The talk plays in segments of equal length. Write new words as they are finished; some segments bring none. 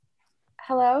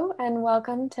Hello and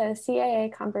welcome to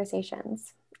CAA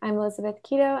Conversations. I'm Elizabeth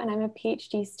Keto and I'm a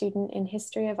PhD student in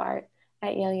History of Art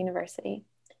at Yale University.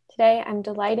 Today, I'm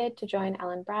delighted to join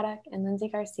Ellen Braddock and Lindsay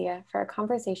Garcia for a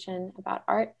conversation about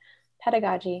art,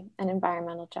 pedagogy, and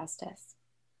environmental justice.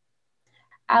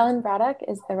 Ellen Braddock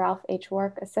is the Ralph H.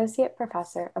 Wark Associate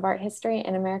Professor of Art History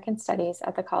and American Studies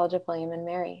at the College of William and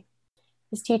Mary.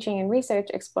 His teaching and research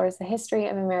explores the history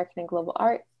of American and global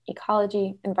art,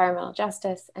 ecology, environmental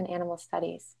justice, and animal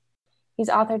studies. He's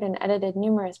authored and edited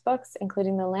numerous books,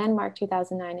 including the landmark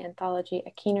 2009 anthology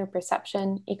A Keener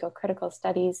Perception, Eco-Critical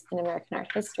Studies in American Art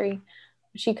History,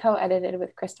 which he co-edited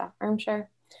with Christoph Irmscher,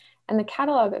 and the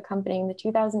catalog accompanying the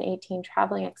 2018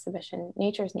 traveling exhibition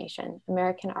Nature's Nation,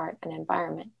 American Art and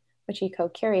Environment, which he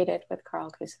co-curated with Carl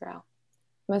Kuserow.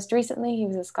 Most recently, he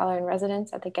was a scholar in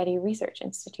residence at the Getty Research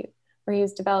Institute, where he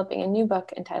was developing a new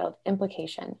book entitled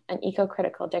Implication, an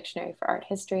Eco-Critical Dictionary for Art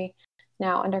History,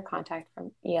 now under contract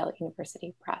from Yale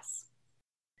University Press.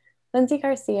 Lindsay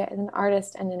Garcia is an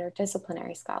artist and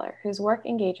interdisciplinary scholar whose work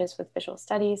engages with visual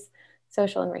studies,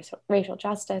 social and racial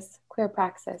justice, queer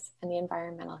praxis, and the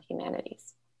environmental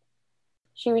humanities.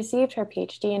 She received her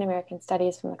PhD in American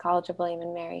Studies from the College of William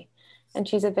and Mary, and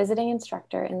she's a visiting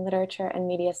instructor in literature and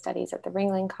media studies at the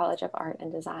Ringling College of Art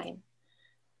and Design.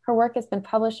 Her work has been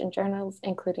published in journals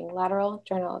including Lateral,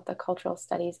 Journal of the Cultural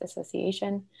Studies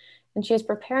Association, and she is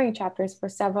preparing chapters for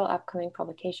several upcoming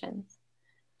publications.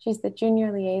 She's the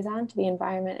junior liaison to the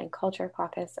Environment and Culture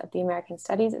Caucus of the American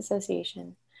Studies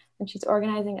Association, and she's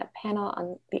organizing a panel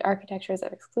on the architectures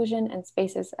of exclusion and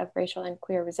spaces of racial and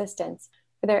queer resistance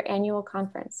for their annual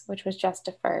conference, which was just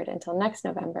deferred until next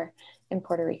November in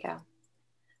Puerto Rico.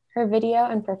 Her video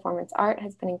and performance art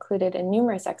has been included in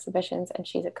numerous exhibitions, and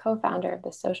she's a co-founder of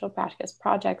the social practice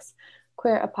projects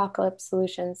Queer Apocalypse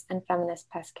Solutions and Feminist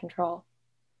Pest Control.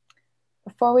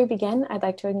 Before we begin, I'd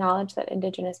like to acknowledge that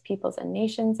Indigenous peoples and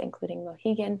nations, including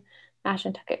Mohegan,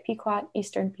 Mashantucket Pequot,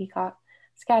 Eastern Pequot,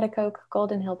 Schaghticoke,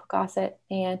 Golden Hill Pocasset,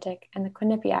 Niantic, and the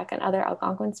Quinnipiac and other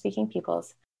Algonquin-speaking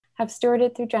peoples have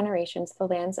stewarded through generations the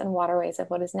lands and waterways of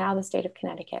what is now the state of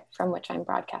Connecticut, from which I'm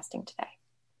broadcasting today.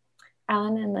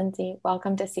 Ellen and Lindsay,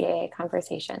 welcome to CAA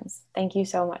Conversations. Thank you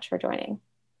so much for joining.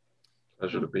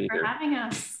 Pleasure to be here. For having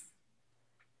us.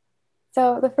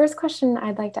 So the first question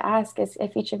I'd like to ask is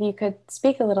if each of you could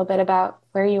speak a little bit about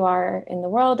where you are in the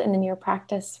world and in your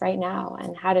practice right now,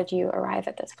 and how did you arrive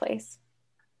at this place?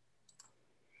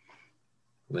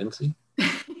 Lindsay?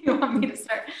 You want me to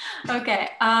start?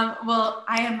 Okay. Well,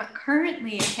 I am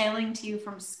currently hailing to you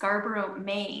from Scarborough,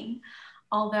 Maine.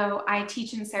 Although I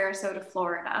teach in Sarasota,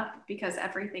 Florida, because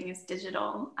everything is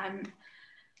digital. I'm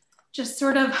just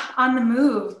sort of on the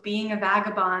move, being a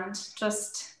vagabond,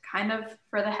 just kind of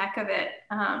for the heck of it.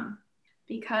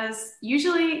 Because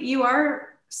usually you are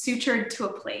sutured to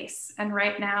a place, and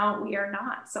right now we are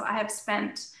not. So I have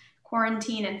spent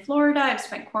quarantine in Florida, I've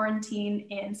spent quarantine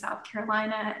in South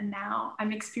Carolina, and now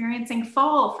I'm experiencing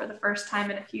fall for the first time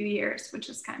in a few years, which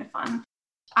is kind of fun.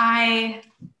 I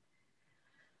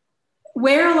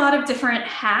wear a lot of different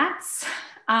hats.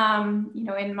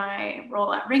 In my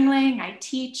role at Ringling, I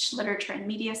teach literature and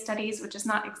media studies, which is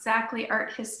not exactly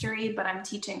art history, but I'm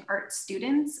teaching art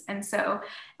students. And so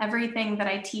everything that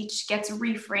I teach gets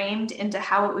reframed into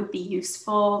how it would be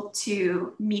useful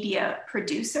to media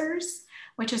producers,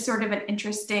 which is sort of an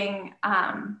interesting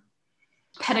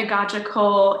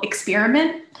pedagogical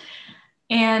experiment.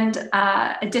 And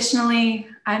additionally,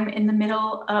 I'm in the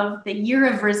middle of the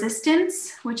Year of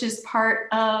Resistance, which is part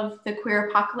of the Queer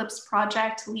Apocalypse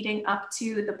Project leading up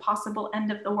to the possible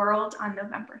end of the world on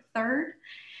November 3rd,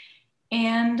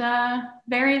 and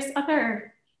various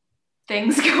other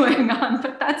things going on,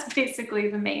 but that's basically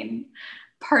the main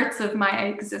parts of my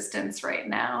existence right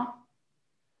now.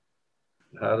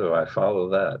 How do I follow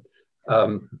that?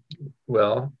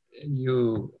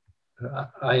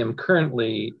 I am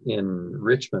currently in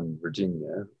Richmond,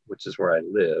 Virginia, which is where I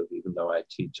live, even though I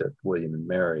teach at William and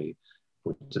Mary,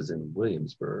 which is in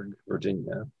Williamsburg,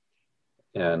 Virginia.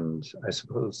 And I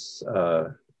suppose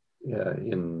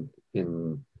in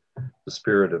the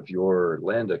spirit of your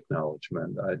land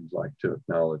acknowledgement, I'd like to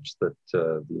acknowledge that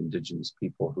the indigenous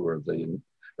people who are the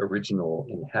original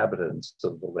inhabitants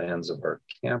of the lands of our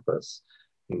campus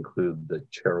include the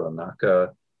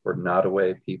Cheronaka, or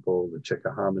Nottoway people, the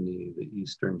Chickahominy, the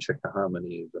Eastern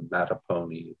Chickahominy, the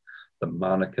Mattapony, the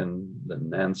Monacan, the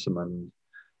Nansemond,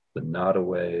 the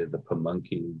Nottoway, the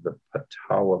Pamunkey, the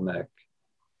Patawamek,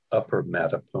 Upper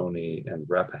Mattapony, and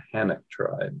Rappahannock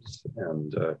tribes.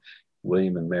 And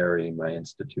William and Mary, my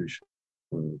institution,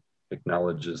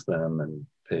 acknowledges them and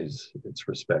pays its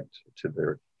respect to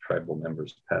their tribal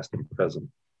members, past and present.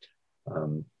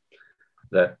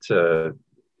 that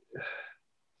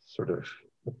sort of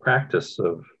the practice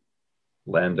of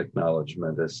land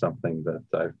acknowledgement is something that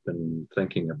I've been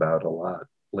thinking about a lot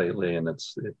lately, and it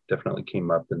definitely came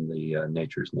up in the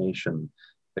Nature's Nation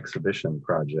exhibition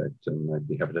project, and I'd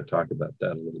be happy to talk about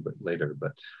that a little bit later.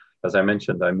 But as I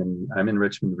mentioned, I'm in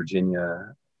Richmond,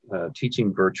 Virginia,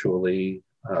 teaching virtually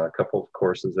a couple of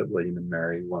courses at William and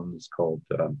Mary. One is called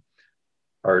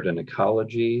Art and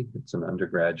Ecology. It's an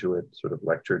undergraduate sort of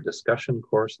lecture discussion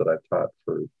course that I've taught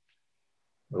for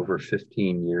over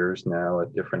 15 years now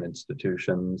at different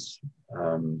institutions.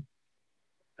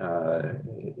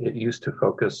 It used to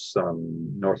focus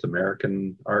on North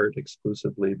American art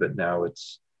exclusively, but now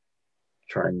it's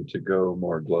trying to go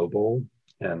more global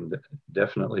and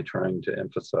definitely trying to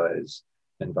emphasize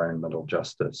environmental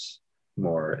justice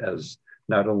more as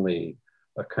not only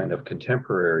a kind of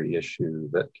contemporary issue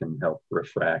that can help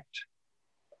refract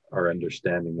our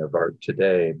understanding of art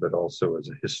today, but also as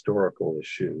a historical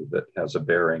issue that has a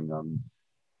bearing on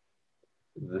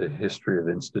the history of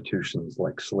institutions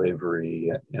like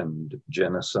slavery and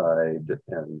genocide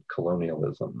and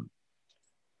colonialism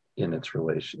in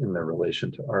their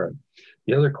relation to art.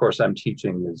 The other course I'm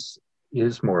teaching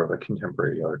is more of a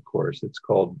contemporary art course. It's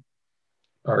called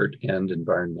Art and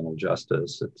Environmental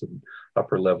Justice. It's an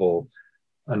upper level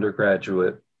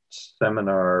undergraduate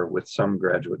seminar with some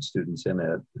graduate students in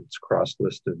it. It's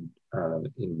cross-listed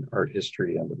in art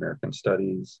history and American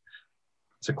studies.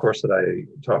 It's a course that I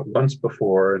taught once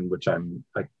before, in which I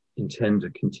intend to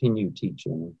continue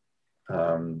teaching,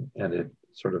 and it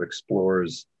sort of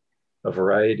explores a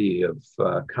variety of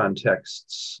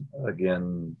contexts,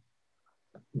 again,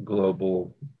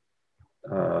 global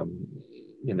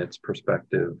in its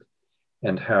perspective,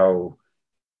 and how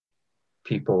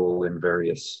people in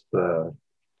various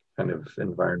kind of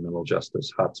environmental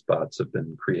justice hotspots have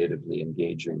been creatively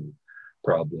engaging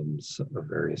problems of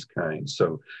various kinds.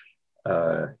 So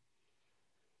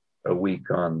a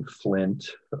week on Flint,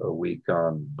 a week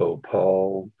on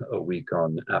Bhopal, a week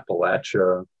on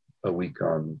Appalachia, a week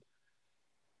on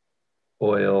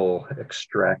oil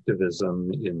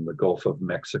extractivism in the Gulf of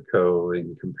Mexico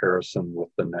in comparison with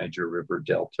the Niger River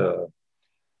Delta.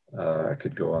 I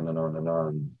could go on and on and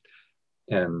on.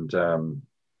 And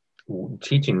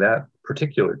teaching that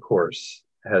particular course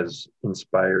has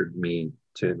inspired me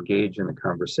to engage in a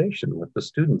conversation with the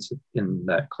students in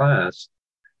that class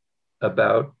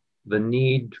about the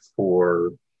need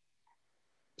for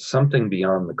something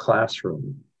beyond the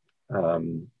classroom,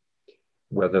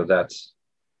 whether that's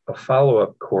a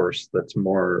follow-up course that's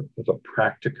more of a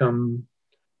practicum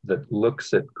that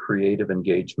looks at creative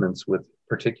engagements with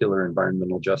particular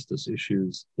environmental justice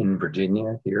issues in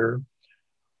Virginia here,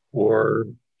 or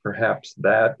perhaps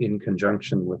that in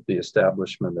conjunction with the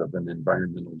establishment of an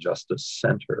environmental justice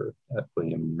center at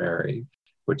William and Mary,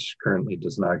 which currently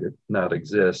does not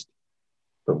exist,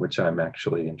 but which I'm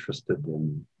actually interested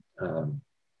in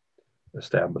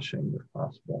establishing if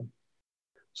possible.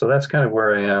 So that's kind of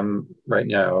where I am right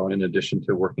now, in addition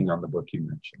to working on the book you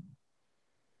mentioned.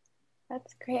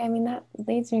 That's great. I mean, that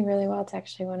leads me really well to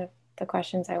actually one of the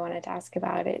questions I wanted to ask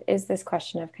about. It is this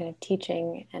question of kind of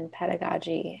teaching and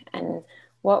pedagogy and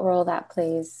what role that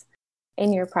plays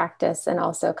in your practice, and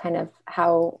also kind of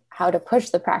how to push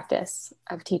the practice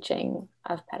of teaching,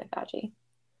 of pedagogy.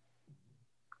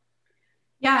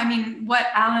 Yeah, I mean, what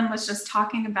Alan was just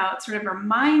talking about sort of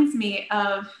reminds me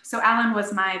of, so Alan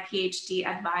was my PhD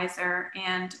advisor,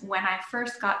 and when I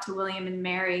first got to William and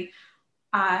Mary,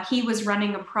 he was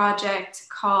running a project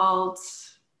called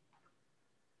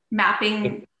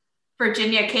Mapping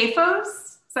Virginia CAFOs.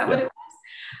 Is that what it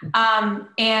was?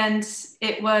 And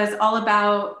it was all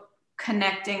about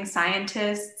connecting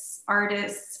scientists,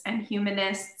 artists, and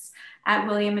humanists at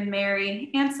William and Mary,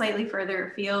 and slightly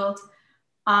further afield,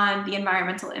 on the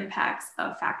environmental impacts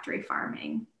of factory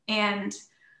farming. And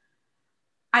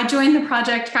I joined the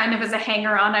project kind of as a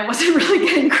hanger-on. I wasn't really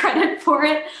getting credit for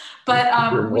it, but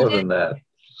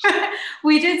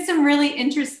we did some really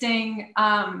interesting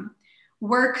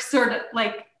work, sort of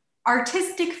like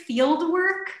artistic field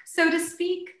work, so to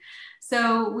speak.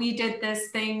 So we did this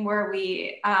thing where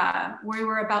we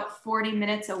were about 40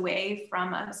 minutes away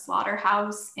from a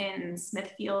slaughterhouse in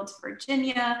Smithfield,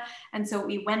 Virginia. And so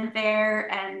we went there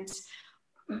and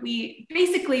we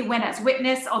basically went as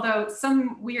witness, although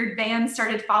some weird vans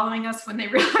started following us when they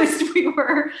realized we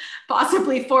were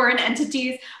possibly foreign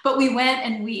entities. But we went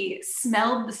and we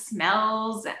smelled the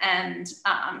smells and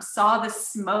saw the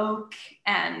smoke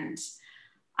and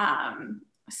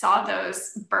saw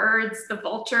those birds, the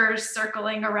vultures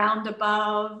circling around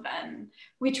above. And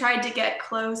we tried to get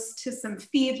close to some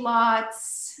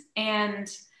feedlots.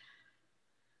 And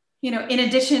in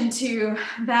addition to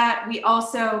that, we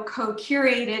also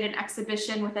co-curated an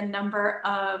exhibition with a number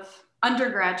of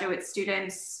undergraduate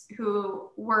students who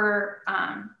were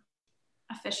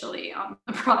officially on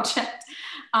the project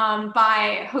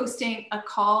by hosting a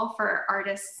call for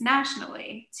artists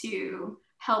nationally to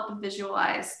help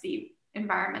visualize the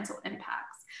environmental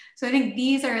impacts. So I think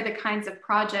these are the kinds of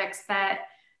projects that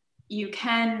you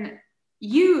can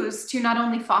use to not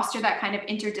only foster that kind of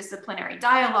interdisciplinary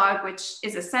dialogue, which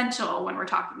is essential when we're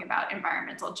talking about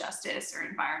environmental justice or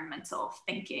environmental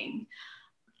thinking,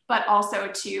 but also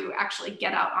to actually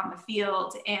get out on the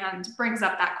field, and brings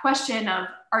up that question of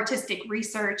artistic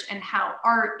research and how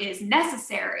art is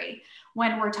necessary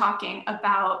when we're talking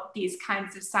about these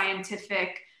kinds of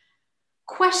scientific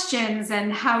questions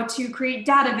and how to create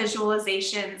data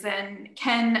visualizations, and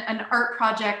can an art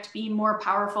project be more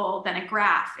powerful than a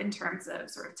graph in terms of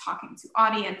sort of talking to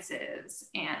audiences.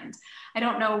 And I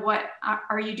don't know, what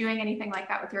are you doing anything like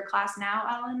that with your class now,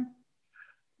 Alan?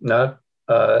 Not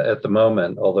at the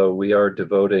moment, although we are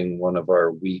devoting one of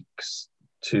our weeks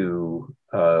to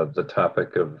the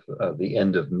topic of the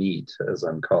end of meat, as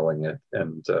I'm calling it,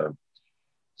 and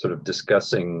sort of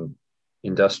discussing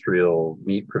industrial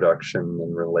meat production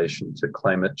in relation to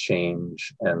climate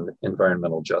change and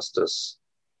environmental justice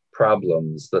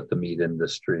problems that the meat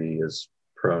industry is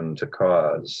prone to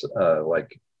cause,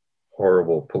 like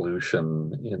horrible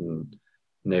pollution in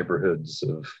neighborhoods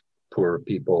of poor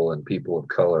people and people of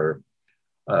color.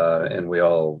 And we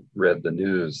all read the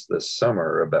news this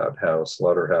summer about how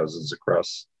slaughterhouses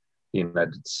across the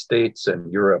United States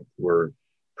and Europe were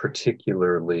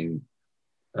particularly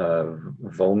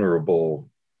vulnerable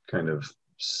kind of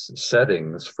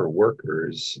settings for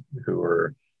workers who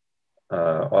are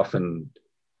often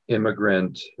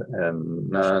immigrant and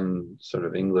non sort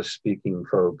of English speaking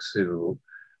folks who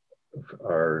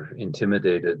are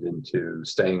intimidated into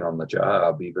staying on the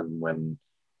job even when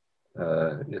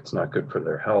it's not good for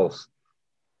their health.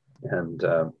 And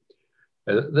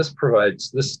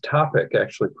this topic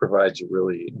actually provides a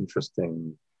really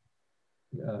interesting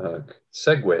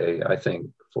segue, I think,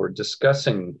 for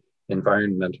discussing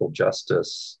environmental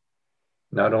justice,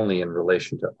 not only in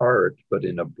relation to art, but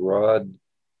in a broad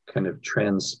kind of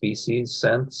trans-species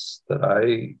sense that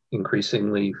I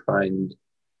increasingly find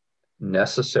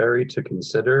necessary to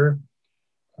consider.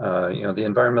 The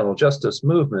environmental justice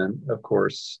movement, of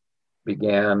course,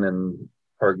 began and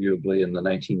arguably in the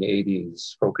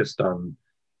 1980s, focused on,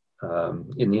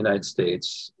 in the United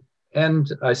States,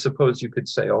 and I suppose you could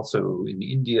say also in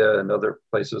India and other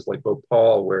places like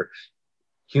Bhopal, where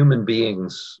human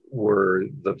beings were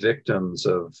the victims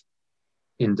of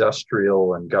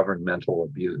industrial and governmental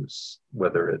abuse,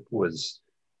 whether it was,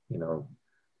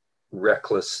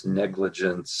 reckless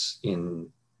negligence in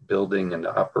building and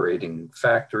operating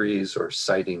factories or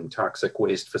siting toxic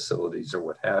waste facilities or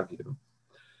what have you.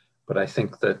 But I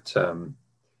think that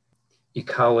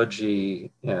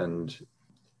ecology and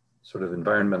sort of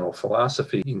environmental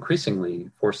philosophy increasingly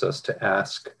force us to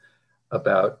ask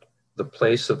about the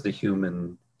place of the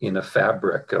human in a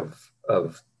fabric of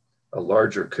a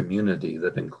larger community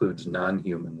that includes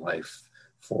non-human life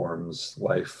forms,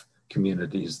 life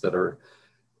communities that are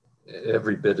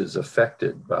every bit as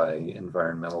affected by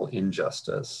environmental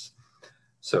injustice.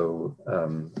 So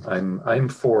I'm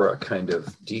for a kind of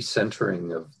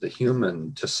decentering of the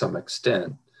human to some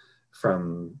extent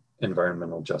from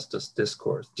environmental justice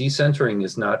discourse. Decentering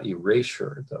is not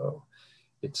erasure, though.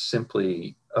 It's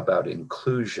simply about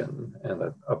inclusion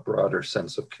and a broader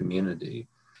sense of community.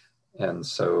 And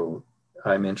so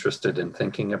I'm interested in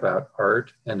thinking about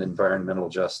art and environmental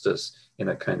justice in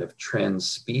a kind of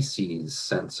trans-species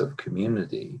sense of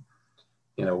community.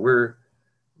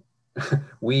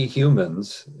 We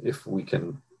humans, if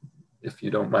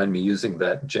you don't mind me using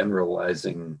that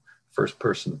generalizing first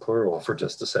person plural for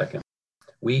just a second,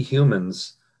 we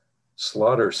humans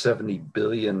slaughter 70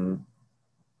 billion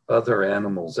other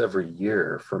animals every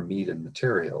year for meat and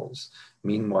materials.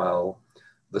 Meanwhile,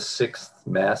 the 6th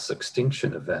mass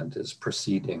extinction event is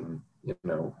proceeding,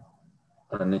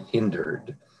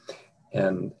 unhindered.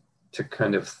 And to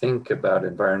kind of think about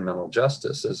environmental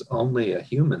justice as only a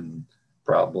human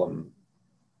problem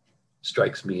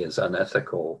strikes me as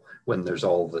unethical when there's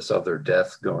all this other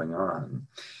death going on.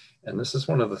 And this is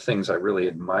one of the things I really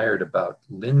admired about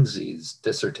Lindsay's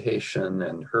dissertation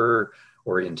and her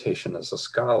orientation as a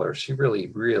scholar. She really,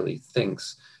 really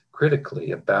thinks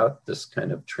critically about this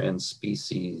kind of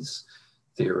trans-species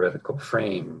theoretical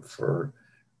frame for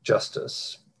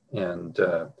justice. And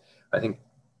I think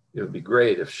it would be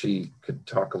great if she could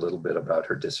talk a little bit about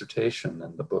her dissertation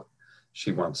and the book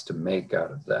she wants to make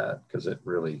out of that, because it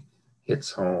really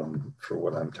hits home for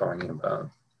what I'm talking about.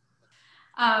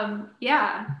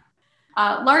 Yeah.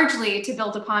 Largely to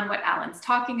build upon what Alan's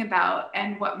talking about,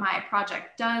 and what my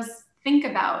project does think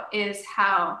about is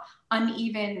how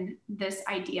uneven this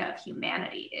idea of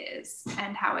humanity is,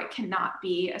 and how it cannot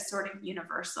be a sort of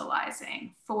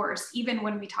universalizing force, even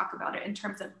when we talk about it in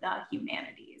terms of the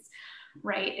humanities,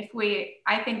 right?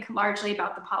 I think largely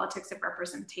about the politics of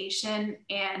representation,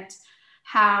 and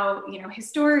how,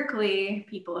 historically,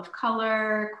 people of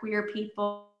color, queer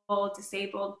people,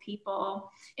 disabled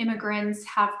people, immigrants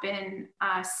have been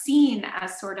seen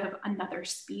as sort of another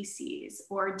species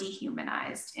or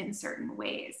dehumanized in certain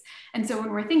ways. And so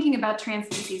when we're thinking about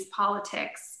trans-species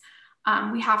politics,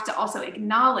 we have to also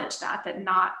acknowledge that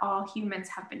not all humans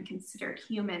have been considered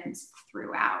humans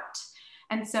throughout.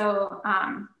 And so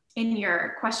in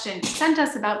your question, you sent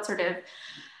us about sort of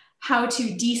how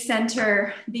to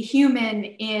decenter the human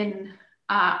in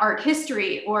art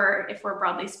history, or if we're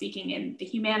broadly speaking in the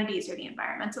humanities or the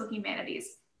environmental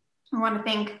humanities. I want to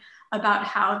think about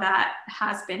how that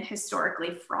has been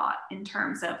historically fraught in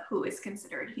terms of who is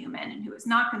considered human and who is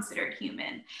not considered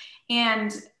human.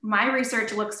 And my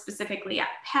research looks specifically at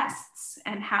pests,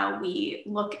 and how we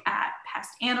look at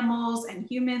pest animals and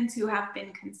humans who have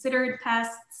been considered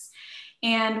pests.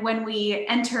 And when we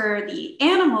enter the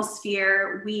animal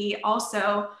sphere, we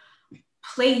also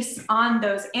place on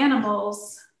those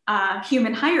animals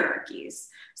human hierarchies.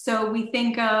 So we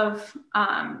think of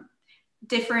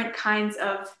different kinds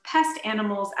of pest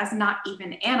animals as not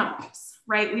even animals,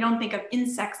 right? We don't think of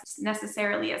insects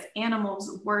necessarily as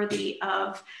animals worthy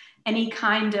of any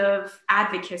kind of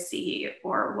advocacy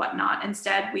or whatnot.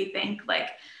 Instead, we think like,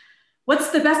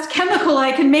 what's the best chemical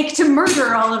I can make to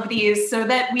murder all of these so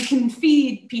that we can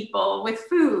feed people with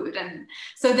food? And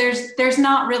so there's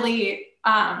not really,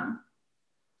 I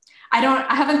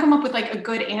haven't come up with like a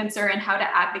good answer in how to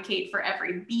advocate for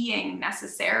every being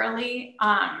necessarily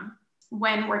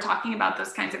when we're talking about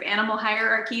those kinds of animal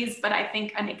hierarchies, but I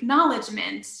think an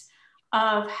acknowledgement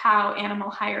of how animal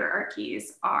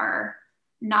hierarchies are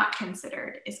not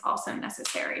considered is also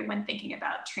necessary when thinking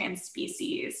about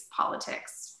trans-species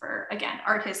politics for, again,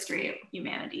 art history,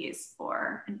 humanities,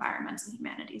 or environmental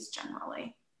humanities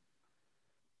generally.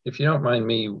 If you don't mind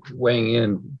me weighing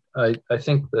in, I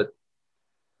think that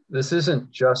this isn't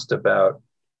just about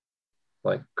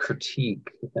like critique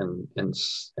and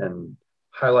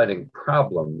highlighting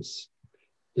problems.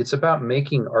 It's about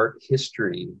making art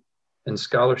history and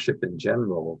scholarship in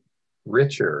general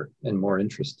richer and more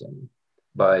interesting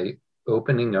by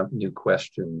opening up new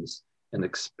questions and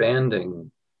expanding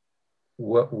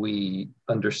what we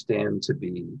understand to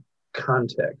be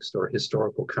context or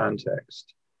historical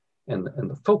context and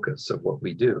the focus of what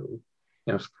we do.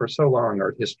 For so long,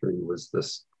 art history was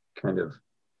this kind of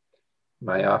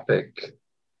myopic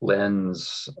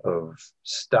lens of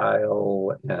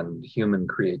style and human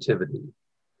creativity,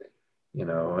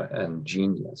 and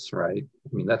genius, right?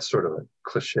 I mean, that's sort of a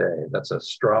cliche. That's a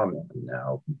straw man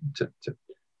now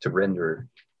to render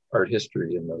art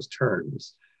history in those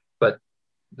terms. But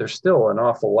there's still an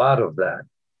awful lot of that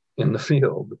in the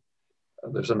field.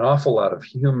 There's an awful lot of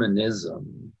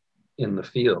humanism in the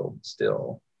field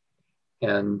still.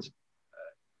 And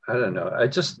I don't know,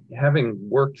 having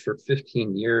worked for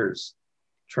 15 years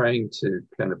trying to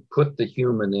kind of put the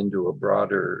human into a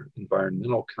broader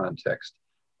environmental context,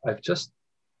 I've just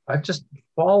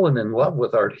fallen in love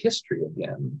with art history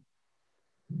again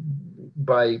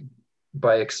by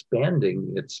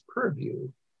expanding its purview.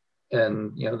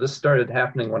 And this started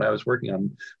happening when I was working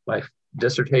on my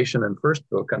dissertation and first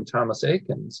book on Thomas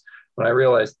Eakins, when I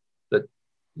realized that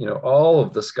all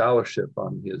of the scholarship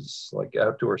on his like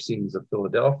outdoor scenes of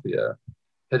Philadelphia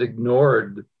had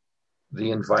ignored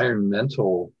the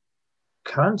environmental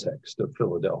context of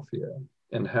Philadelphia,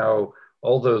 and how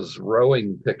all those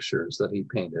rowing pictures that he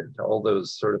painted, all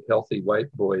those sort of healthy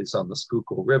white boys on the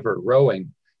Schuylkill River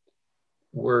rowing,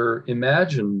 were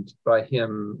imagined by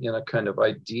him in a kind of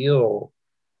ideal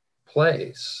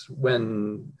place,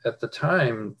 when at the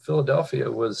time Philadelphia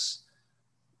was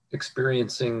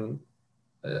experiencing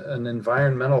an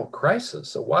environmental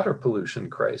crisis, a water pollution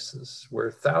crisis,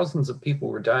 where thousands of people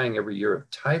were dying every year of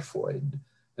typhoid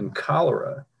and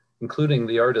cholera, including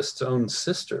the artist's own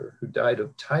sister, who died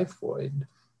of typhoid,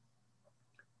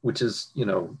 which is,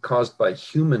 caused by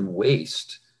human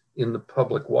waste in the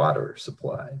public water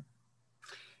supply.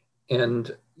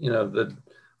 And, the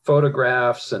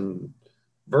photographs and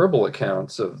verbal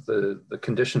accounts of the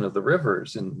condition of the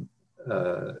rivers in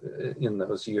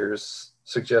those years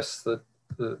suggests that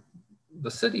the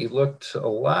city looked a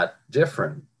lot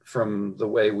different from the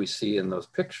way we see in those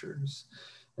pictures.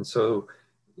 And so,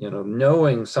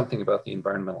 knowing something about the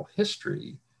environmental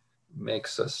history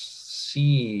makes us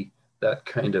see that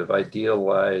kind of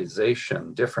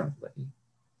idealization differently.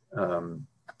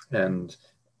 And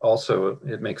also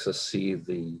it makes us see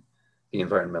the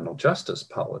environmental justice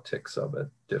politics of it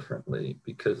differently,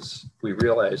 because we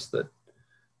realize that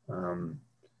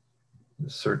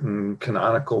certain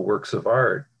canonical works of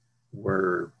art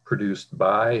were produced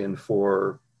by and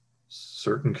for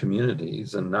certain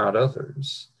communities and not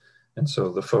others. And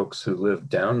so the folks who lived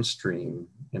downstream,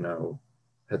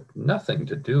 had nothing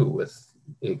to do with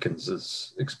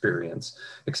Akins's experience,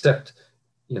 except,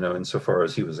 insofar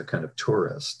as he was a kind of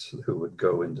tourist who would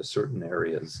go into certain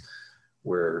areas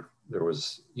where there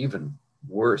was even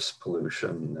worse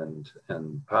pollution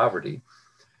and poverty.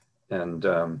 And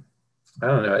I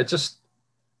don't know, it just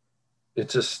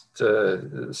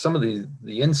some of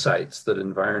the insights that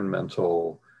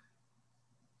environmental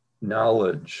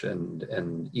knowledge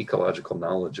and ecological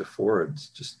knowledge affords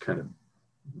just kind of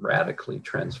radically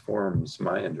transforms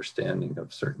my understanding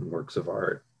of certain works of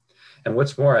art. And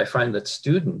what's more, I find that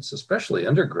students, especially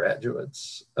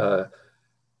undergraduates,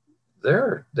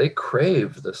 they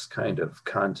crave this kind of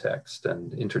context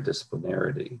and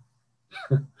interdisciplinarity.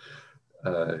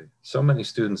 So many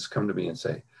students come to me and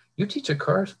say, "You teach a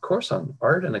course on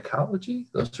art and ecology?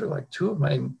 Those are like two of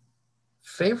my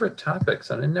favorite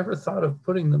topics, and I never thought of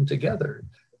putting them together."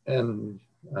 And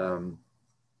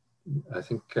I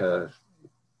think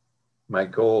my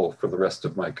goal for the rest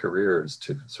of my career is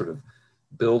to sort of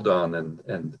build on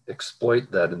and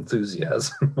exploit that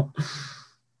enthusiasm.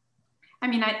 I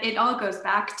mean, it all goes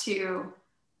back to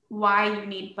why you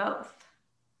need both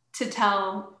to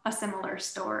tell a similar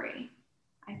story,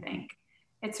 I think.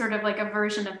 It's sort of like a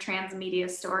version of transmedia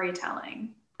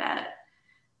storytelling that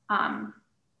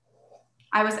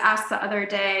I was asked the other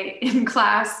day in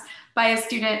class by a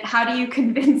student, how do you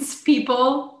convince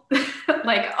people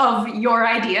like of your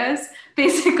ideas,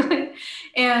 basically?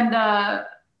 And,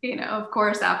 of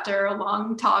course, after a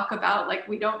long talk about like,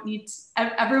 we don't need,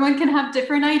 everyone can have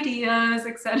different ideas,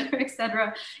 et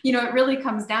cetera, it really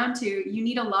comes down to, you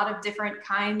need a lot of different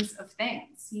kinds of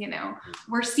things,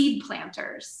 we're seed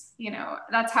planters,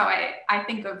 that's how I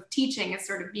think of teaching as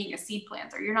sort of being a seed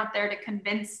planter. You're not there to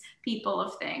convince people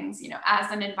of things,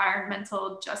 as an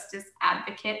environmental justice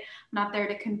advocate, I'm not there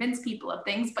to convince people of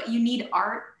things, but you need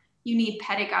art. You need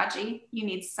pedagogy, you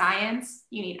need science,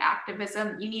 you need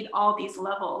activism, you need all these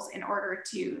levels in order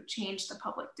to change the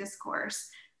public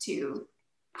discourse, to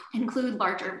include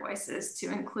larger voices,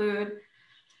 to include,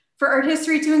 for art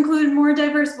history, to include more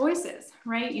diverse voices,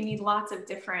 right? You need lots of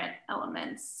different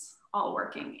elements all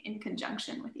working in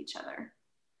conjunction with each other.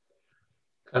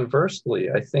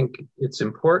 Conversely, I think it's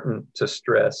important to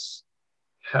stress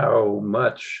how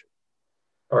much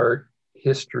art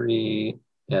history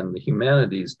and the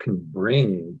humanities can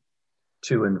bring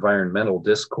to environmental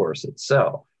discourse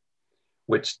itself,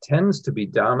 which tends to be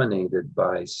dominated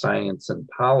by science and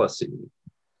policy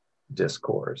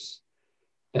discourse.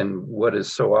 And what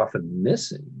is so often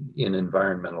missing in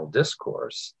environmental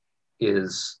discourse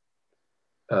is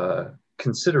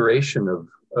consideration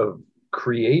of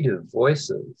creative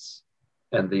voices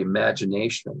and the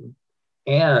imagination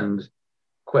and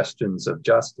questions of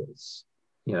justice.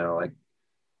 Like,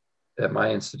 at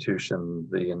my institution,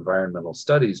 the environmental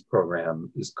studies program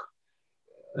is,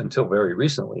 until very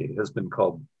recently, has been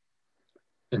called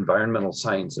Environmental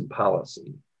Science and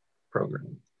Policy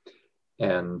Program.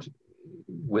 And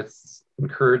with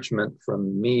encouragement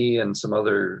from me and some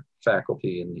other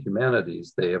faculty in the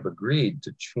humanities, they have agreed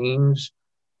to change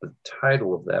the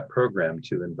title of that program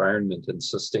to Environment and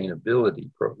Sustainability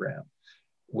Program,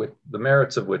 with the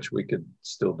merits of which we could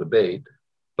still debate.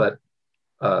 But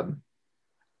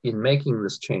in making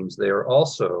this change, they are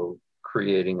also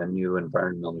creating a new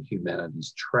environmental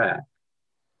humanities track,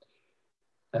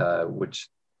 which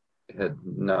had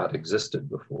not existed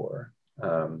before.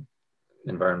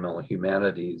 Environmental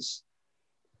humanities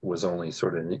was only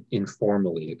sort of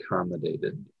informally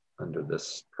accommodated under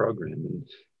this program.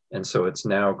 And so it's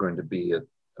now going to be a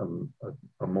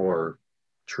more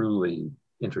truly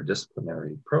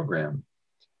interdisciplinary program.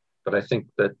 But I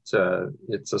think that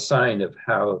it's a sign of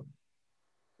how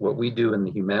what we do in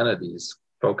the humanities,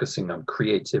 focusing on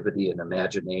creativity and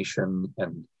imagination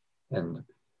and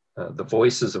the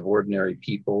voices of ordinary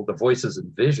people, the voices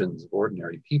and visions of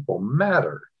ordinary people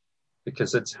matter,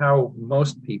 because it's how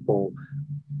most people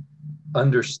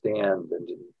understand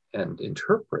and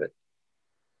interpret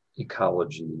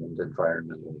ecology and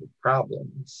environmental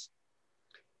problems.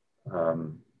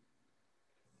 The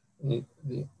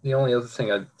only other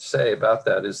thing I'd say about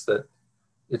that is that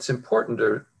it's important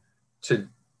to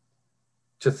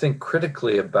to think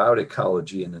critically about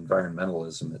ecology and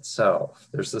environmentalism itself.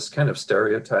 There's this kind of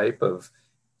stereotype of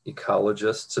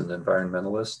ecologists and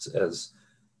environmentalists as,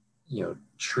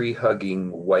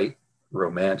 tree-hugging white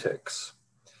romantics.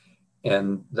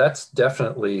 And that's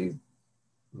definitely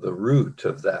the root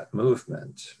of that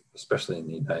movement, especially in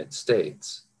the United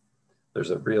States. There's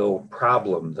a real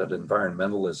problem that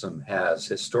environmentalism has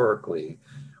historically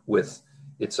with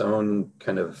its own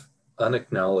kind of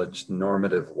unacknowledged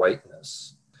normative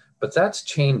whiteness. But that's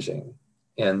changing.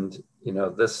 And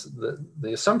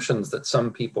the assumptions that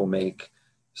some people make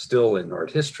still in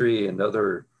art history and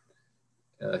other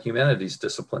humanities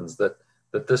disciplines that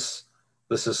this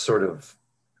is sort of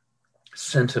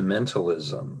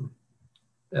sentimentalism,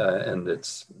 and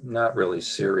it's not really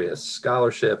serious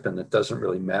scholarship, and it doesn't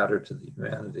really matter to the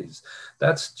humanities.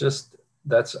 That's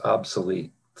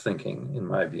obsolete thinking, in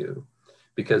my view,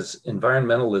 because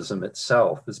environmentalism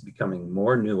itself is becoming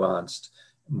more nuanced,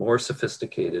 more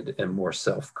sophisticated, and more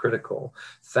self-critical,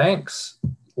 thanks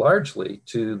largely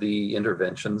to the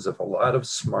interventions of a lot of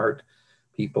smart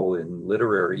people in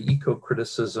literary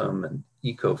eco-criticism and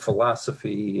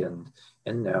eco-philosophy, and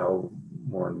now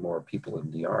more and more people in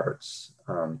the arts.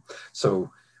 So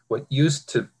what used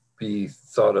to be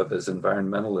thought of as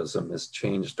environmentalism has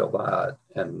changed a lot,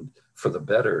 and for the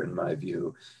better, in my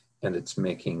view, and it's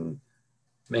making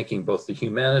both the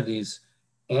humanities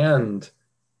and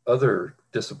other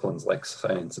disciplines like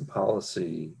science and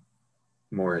policy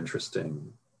more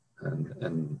interesting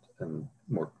and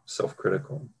more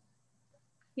self-critical.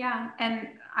 Yeah, and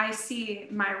I see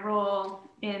my role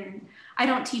I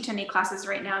don't teach any classes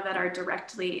right now that are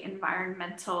directly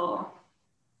environmental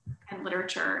and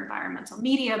literature, environmental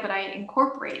media, but I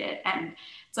incorporate it. And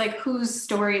it's like, whose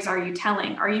stories are you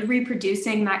telling? Are you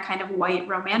reproducing that kind of white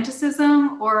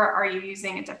romanticism, or are you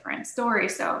using a different story?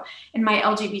 So in my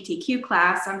LGBTQ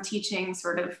class, I'm teaching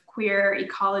sort of queer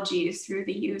ecologies through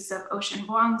the use of Ocean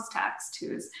Vuong's text,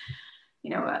 who's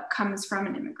comes from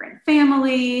an immigrant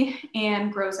family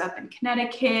and grows up in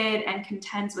Connecticut and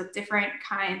contends with different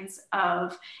kinds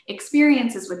of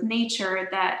experiences with nature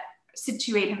that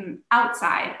situate him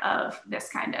outside of this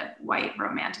kind of white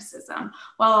romanticism,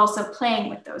 while also playing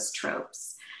with those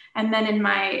tropes. And then in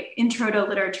my Intro to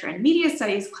Literature and Media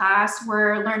Studies class,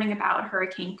 we're learning about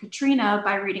Hurricane Katrina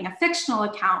by reading a fictional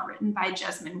account written by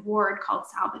Jesmyn Ward called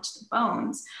Salvage the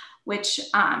Bones, which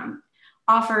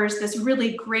offers this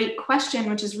really great question,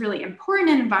 which is really important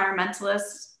in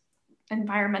environmentalisms,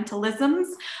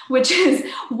 which is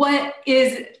what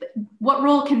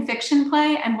role can fiction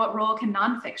play and what role can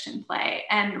nonfiction play,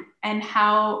 and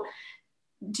how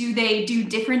do they do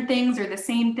different things or the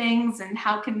same things, and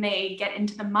how can they get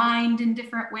into the mind in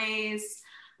different ways?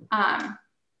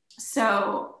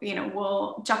 So,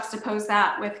 we'll juxtapose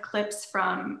that with clips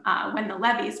from When the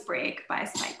Levees Break by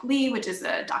Spike Lee, which is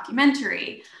a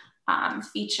documentary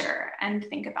feature, and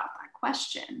think about that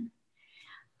question.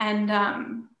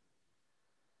 And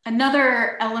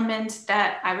another element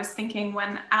that I was thinking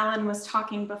when Alan was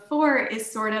talking before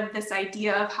is sort of this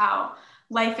idea of how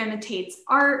life imitates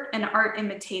art and art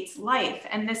imitates life.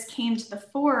 And this came to the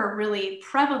fore really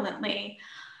prevalently.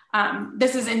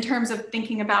 This is in terms of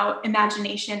thinking about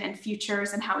imagination and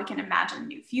futures and how we can imagine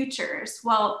new futures.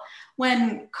 Well,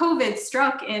 when COVID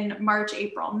struck in March,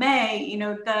 April, May,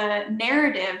 the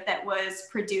narrative that was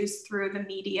produced through the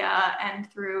media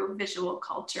and through visual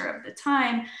culture of the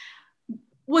time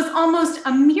was almost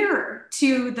a mirror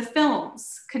to the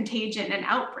films Contagion and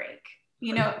Outbreak.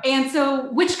 And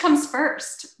so which comes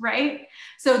first, right?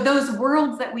 So those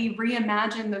worlds that we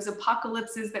reimagine, those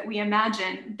apocalypses that we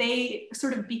imagine, they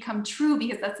sort of become true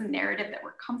because that's a narrative that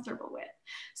we're comfortable with.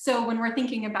 So when we're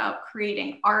thinking about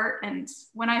creating art, and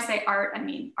when I say art, I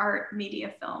mean art,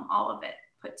 media, film, all of it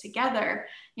put together,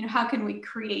 how can we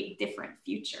create different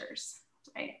futures,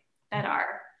 right? That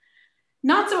are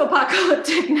not so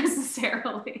apocalyptic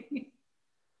necessarily.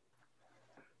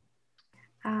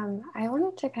 I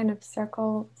wanted to kind of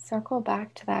circle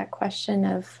back to that question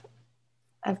of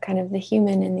kind of the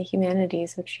human and the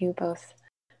humanities, which you both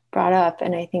brought up.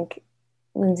 And I think,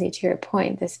 Lindsay, to your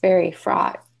point, this very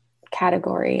fraught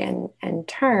category and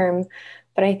term.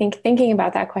 But I think thinking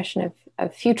about that question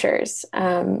of futures,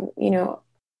 how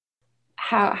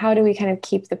do we kind of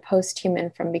keep the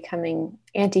post-human from becoming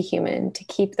anti-human, to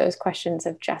keep those questions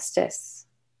of justice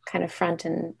kind of front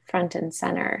and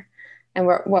center? And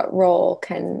what role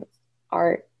can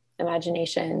art,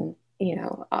 imagination,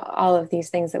 all of these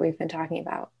things that we've been talking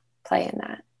about play in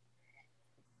that?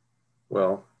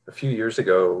 Well, a few years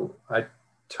ago, I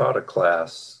taught a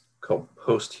class called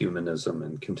Post-Humanism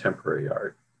in Contemporary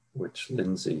Art, which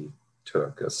Lindsay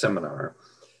took, a seminar.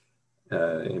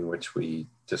 in which we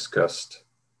discussed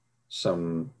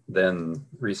some then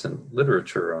recent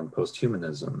literature on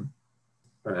posthumanism.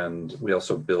 And we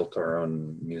also built our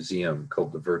own museum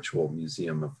called the Virtual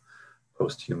Museum of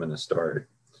Posthumanist Art.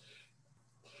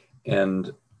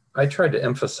 And I tried to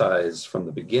emphasize from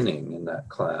the beginning in that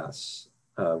class,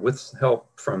 with help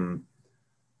from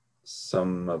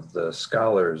some of the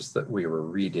scholars that we were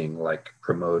reading, like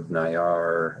Pramod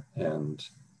Nayar and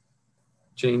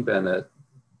Jane Bennett,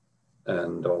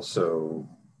 and also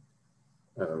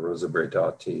Rosa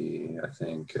Braidotti, I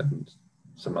think, and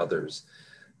some others,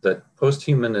 that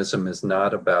posthumanism is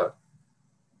not about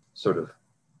sort of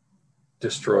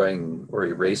destroying or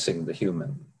erasing the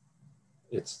human.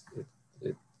 It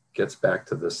gets back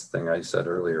to this thing I said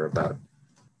earlier about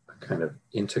kind of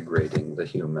integrating the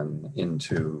human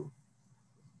into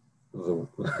the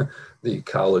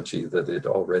ecology that it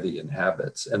already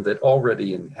inhabits and that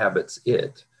already inhabits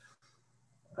it.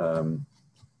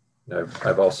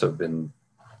 I've also been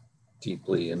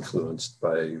deeply influenced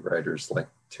by writers like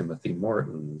Timothy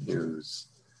Morton, who's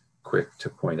quick to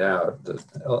point out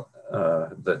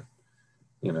that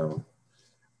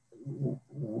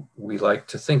we like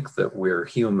to think that we're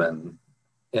human,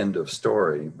 end of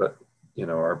story, but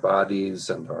our bodies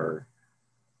and our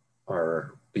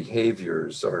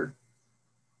behaviors are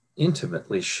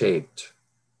intimately shaped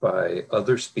by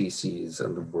other species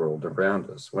and the world around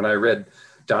us. When I read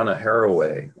Donna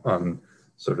Haraway on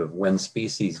sort of When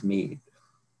Species Meet,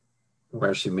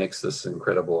 where she makes this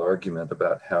incredible argument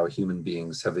about how human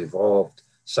beings have evolved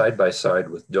side by side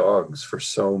with dogs for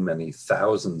so many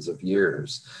thousands of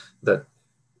years, that,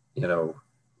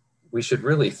 we should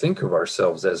really think of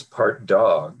ourselves as part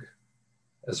dog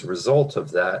as a result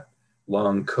of that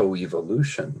long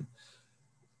co-evolution.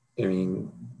 I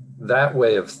mean, that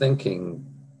way of thinking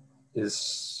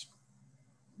is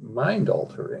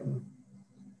mind-altering.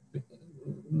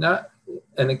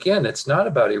 And again, it's not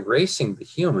about erasing the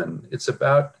human, it's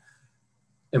about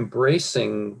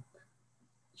embracing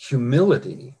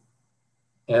humility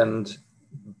and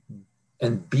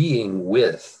being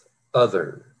with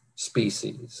other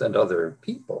species and other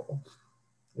people.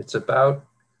 It's about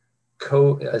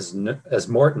as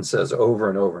Morton says over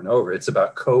and over and over, it's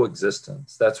about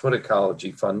coexistence. That's what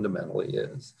ecology fundamentally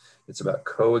is. It's about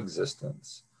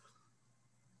coexistence,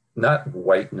 not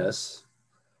whiteness,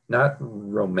 not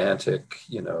romantic,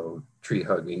 tree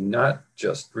hugging, not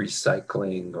just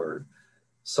recycling or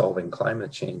solving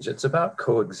climate change. It's about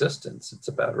coexistence. It's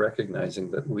about recognizing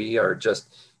that we are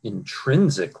just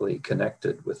intrinsically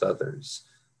connected with others.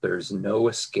 There's no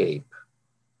escape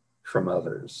from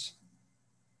others.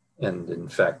 And in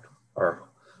fact, our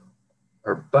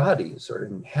bodies are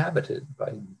inhabited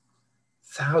by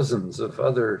thousands of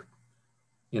other,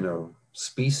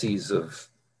 species of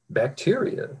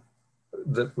bacteria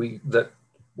that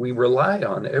we rely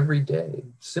on every day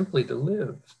simply to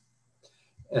live.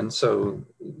 And so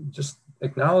just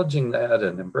acknowledging that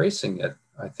and embracing it,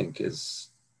 I think,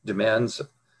 demands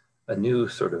a new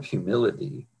sort of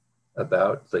humility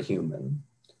about the human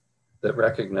that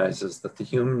recognizes that the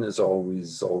human is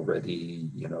always already,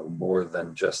 more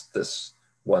than just this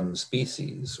one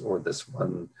species or this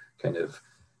one kind of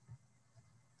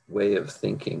way of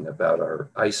thinking about our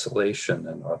isolation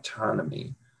and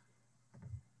autonomy.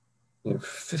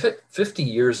 50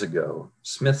 years ago,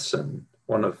 Smithson,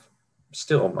 one of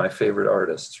still my favorite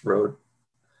artists, wrote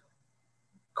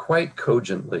quite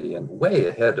cogently and way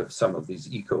ahead of some of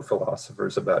these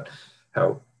eco-philosophers about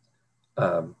how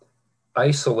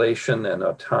isolation and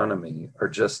autonomy are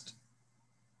just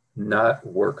not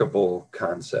workable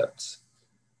concepts,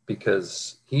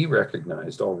 because he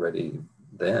recognized already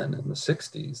then in the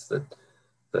 60s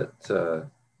that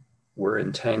we're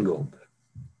entangled,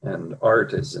 and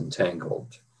art is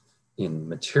entangled in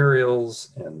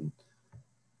materials and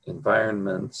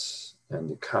environments and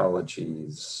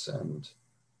ecologies and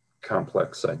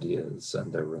complex ideas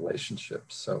and their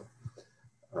relationships. So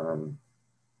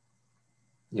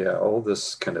all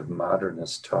this kind of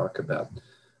modernist talk about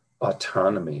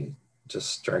autonomy just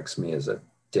strikes me as a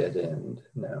dead end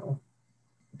now,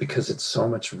 because it's so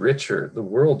much richer. The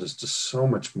world is just so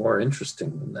much more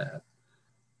interesting than that.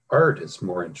 Art is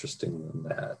more interesting than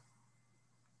that.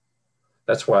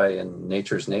 That's why in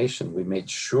Nature's Nation, we made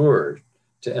sure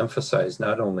to emphasize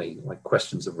not only like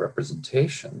questions of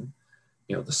representation,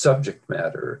 the subject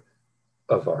matter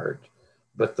of art,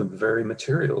 but the very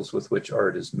materials with which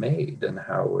art is made, and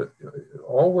how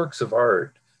all works of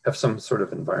art have some sort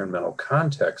of environmental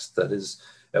context that is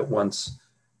at once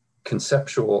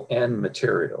conceptual and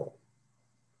material.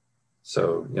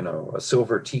 So, a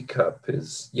silver teacup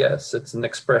is, yes, it's an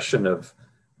expression of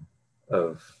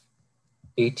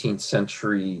 18th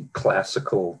century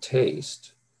classical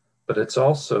taste, but it's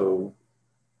also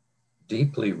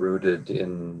deeply rooted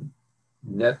in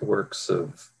networks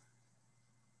of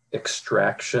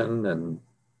extraction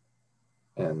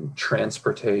and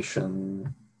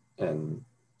transportation and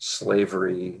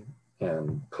slavery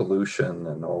and pollution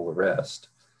and all the rest.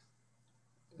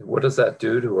 What does that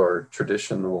do to our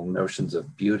traditional notions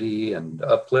of beauty and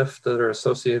uplift that are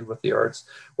associated with the arts?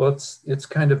 Well, it's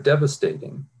kind of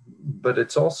devastating, but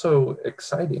it's also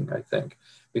exciting, I think,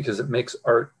 because it makes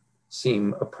art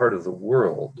seem a part of the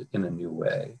world in a new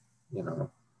way, you know.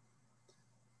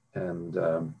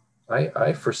 And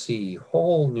I foresee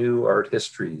whole new art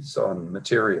histories on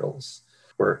materials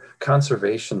where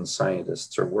conservation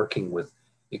scientists are working with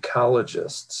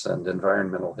ecologists and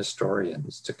environmental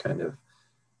historians to kind of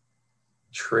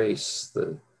trace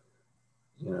the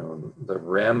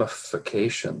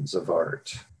ramifications of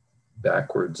art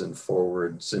backwards and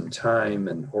forwards in time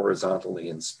and horizontally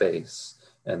in space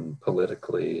and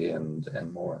politically and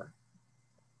more.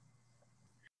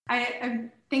 I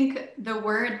think the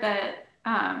word that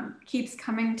keeps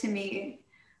coming to me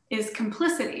is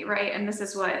complicity, right? And this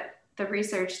is what the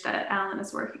research that Alan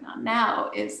is working on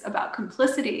now is about,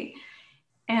 complicity.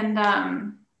 And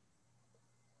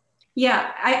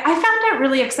yeah, I found it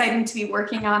really exciting to be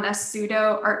working on a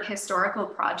pseudo art historical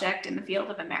project in the field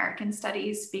of American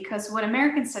studies, because what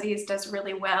American studies does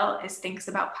really well is thinks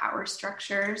about power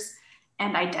structures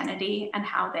and identity and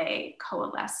how they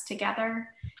coalesce together.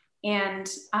 And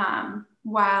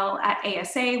while at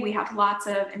ASA, we have lots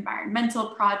of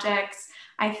environmental projects,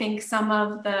 I think some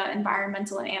of the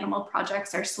environmental and animal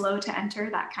projects are slow to enter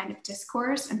that kind of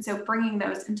discourse. And so bringing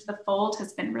those into the fold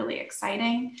has been really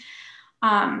exciting.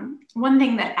 One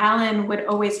thing that Alan would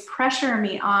always pressure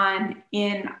me on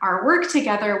in our work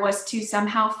together was to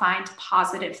somehow find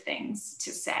positive things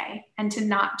to say and to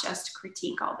not just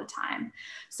critique all the time.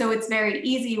 So it's very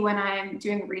easy when I'm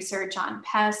doing research on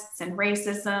pests and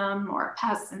racism or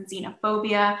pests and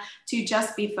xenophobia to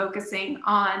just be focusing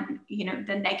on, you know,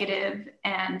 the negative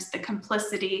and the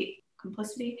complicity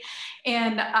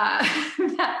and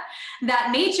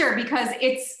that nature, because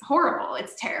it's horrible,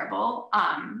 it's terrible.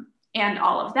 And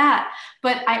all of that.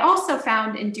 But I also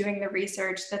found in doing the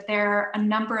research that there are a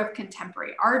number of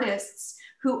contemporary artists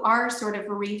who are sort of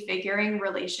refiguring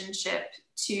relationship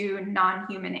to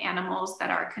non-human animals that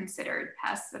are considered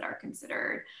pests, that are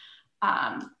considered,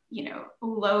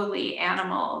 lowly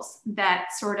animals,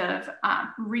 that sort of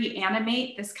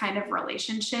reanimate this kind of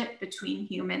relationship between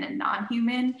human and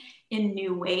non-human in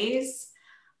new ways.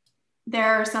 There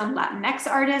are some Latinx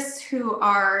artists who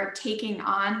are taking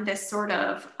on this sort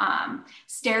of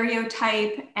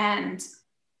stereotype and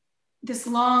this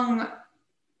long,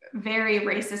 very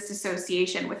racist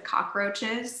association with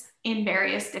cockroaches in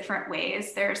various different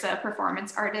ways. There's a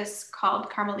performance artist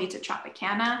called Carmelita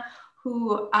Tropicana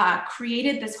who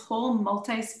created this whole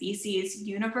multi-species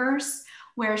universe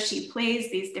where she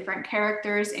plays these different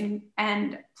characters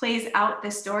and plays out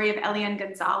the story of Elian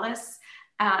Gonzalez,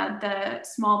 the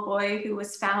small boy who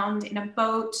was found in a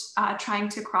boat trying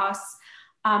to cross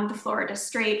the Florida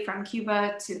Strait from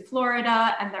Cuba to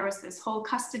Florida, and there was this whole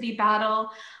custody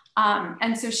battle.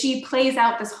 And so she plays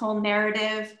out this whole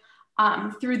narrative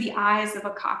through the eyes of a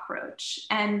cockroach,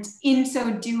 and in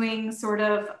so doing sort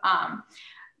of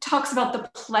talks about the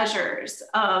pleasures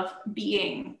of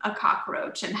being a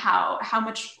cockroach and how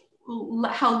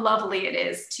lovely it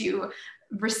is to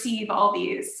receive all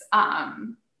these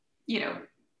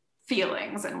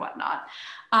feelings and whatnot.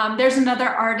 There's another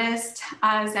artist,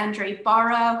 Zandre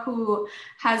Barra, who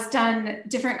has done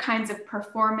different kinds of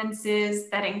performances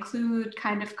that include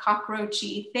kind of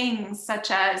cockroachy things,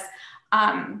 such as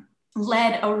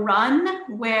led a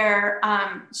run where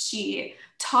she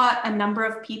taught a number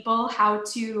of people how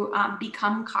to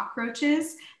become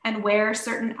cockroaches and wear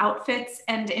certain outfits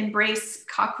and embrace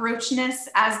cockroachness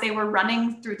as they were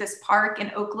running through this park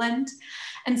in Oakland.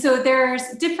 And so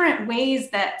there's different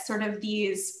ways that sort of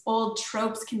these old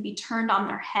tropes can be turned on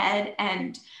their head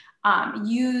and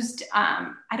used,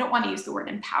 I don't want to use the word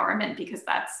empowerment because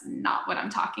that's not what I'm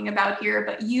talking about here,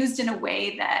 but used in a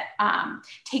way that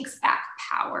takes back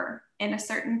power in a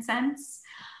certain sense.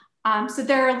 So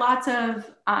there are lots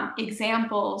of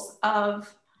examples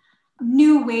of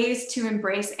new ways to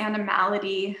embrace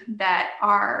animality that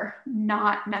are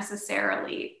not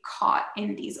necessarily caught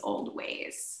in these old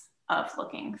ways of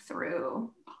looking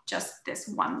through just this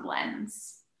one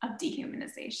lens of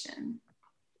dehumanization.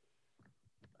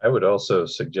 I would also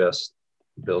suggest,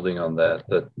 building on that,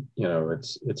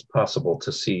 it's possible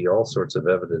to see all sorts of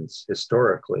evidence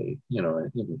historically,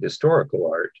 in historical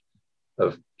art,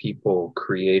 of people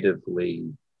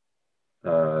creatively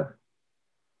uh,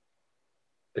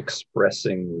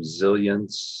 expressing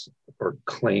resilience or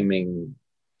claiming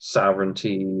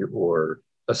sovereignty or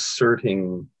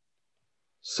asserting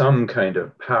some kind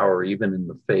of power, even in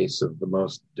the face of the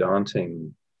most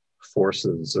daunting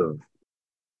forces of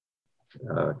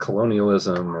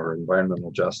colonialism or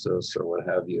environmental justice or what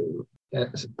have you.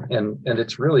 And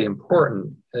it's really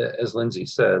important, as Lindsay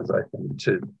says, I think,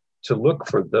 to look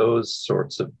for those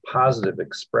sorts of positive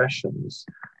expressions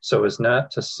so as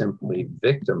not to simply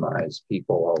victimize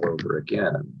people all over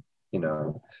again,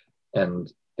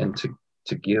 and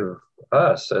to give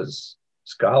us as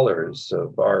scholars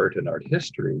of art and art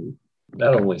history,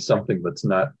 not only something that's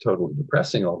not totally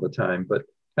depressing all the time, but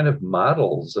kind of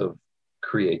models of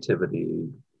creativity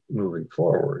moving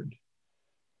forward.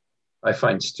 I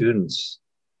find students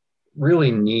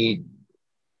really need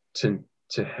to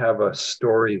have a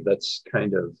story that's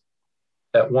kind of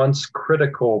at once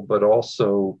critical, but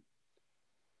also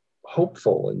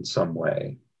hopeful in some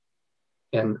way.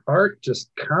 And art just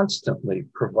constantly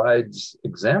provides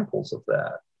examples of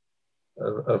that,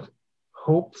 of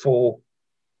hopeful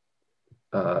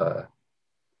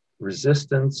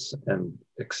resistance and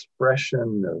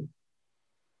expression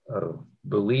of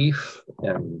belief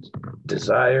and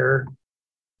desire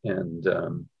and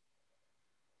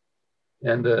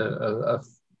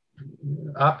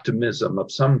optimism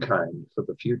of some kind for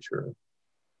the future.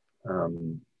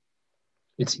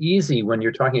 It's easy when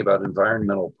you're talking about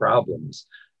environmental problems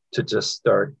to just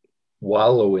start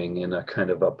wallowing in a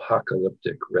kind of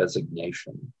apocalyptic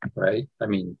resignation, right? I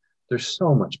mean, there's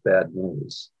so much bad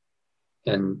news.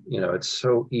 And, it's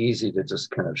so easy to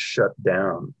just kind of shut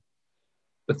down.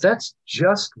 But that's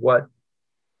just what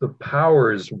the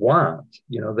powers want.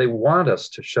 They want us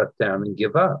to shut down and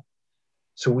give up.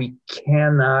 So we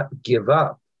cannot give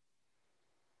up.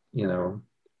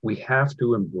 We have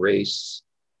to embrace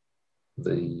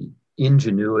the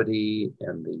ingenuity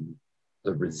and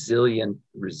the resilient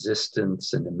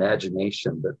resistance and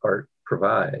imagination that art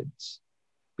provides,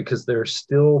 because there are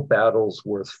still battles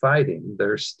worth fighting.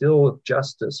 There's still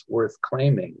justice worth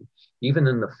claiming, even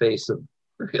in the face of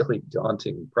really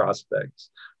daunting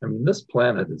prospects. I mean, this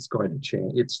planet is going to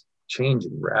change. It's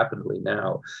changing rapidly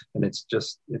now, and it's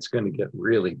going to get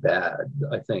really bad,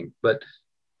 I think. But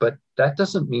that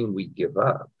doesn't mean we give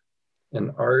up.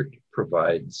 And art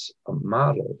provides a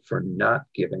model for not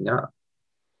giving up,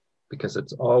 because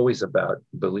it's always about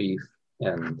belief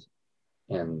and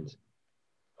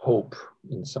hope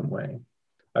in some way.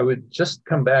 I would just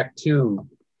come back to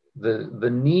the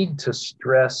need to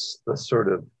stress the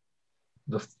sort of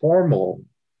the formal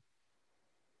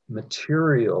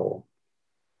material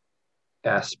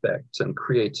aspects and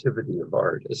creativity of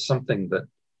art is something that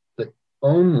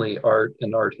only artists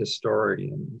and art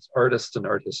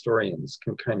historians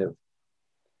can kind of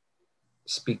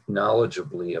speak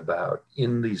knowledgeably about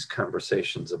in these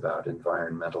conversations about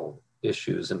environmental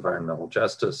issues, environmental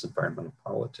justice, environmental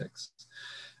politics.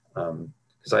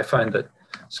 Because I find that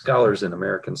scholars in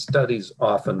American studies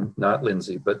often, not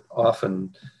Lindsay, but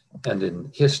often, and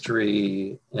in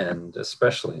history, and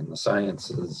especially in the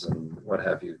sciences and what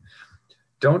have you,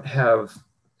 don't have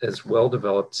as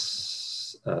well-developed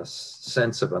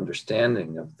sense of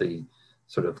understanding of the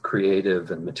sort of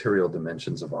creative and material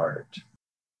dimensions of art.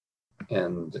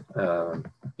 And,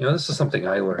 this is something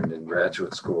I learned in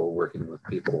graduate school working with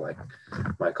people like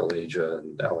Michael Aja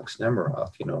and Alex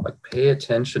Nemiroff, pay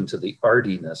attention to the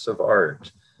artiness of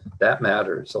art. That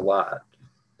matters a lot.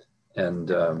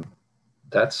 And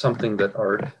that's something that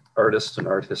artists and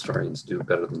art historians do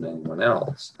better than anyone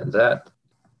else. And that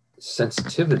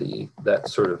sensitivity, that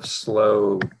sort of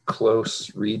slow,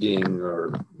 close reading,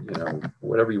 or,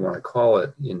 whatever you want to call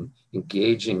it, in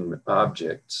engaging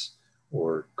objects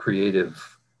or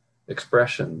creative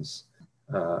expressions,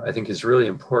 I think is really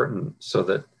important, so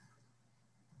that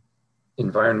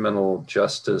environmental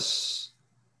justice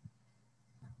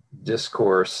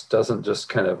discourse doesn't just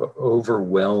kind of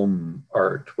overwhelm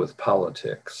art with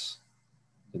politics.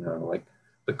 Like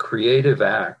the creative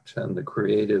act and the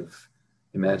creative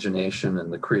imagination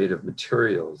and the creative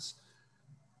materials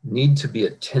need to be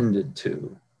attended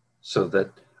to, so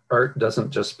that art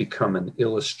doesn't just become an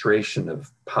illustration of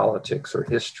politics or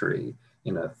history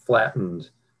in a flattened,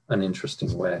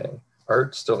 uninteresting way.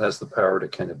 Art still has the power to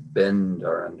kind of bend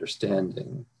our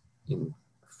understanding in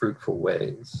fruitful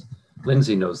ways.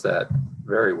 Lindsay knows that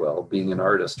very well, being an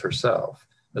artist herself,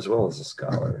 as well as a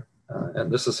scholar. And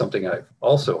this is something I've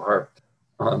also harped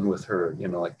on with her,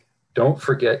 don't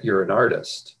forget you're an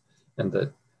artist, and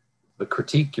that the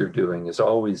critique you're doing is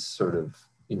always sort of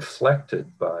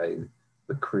inflected by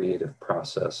the creative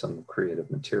process and the creative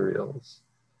materials.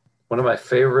 One of my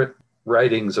favorite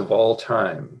writings of all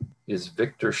time is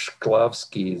Viktor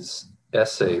Shklovsky's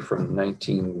essay from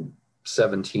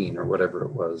 1917 or whatever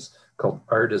it was, called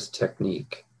Art as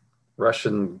Technique,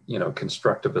 Russian,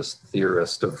 constructivist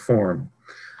theorist of form,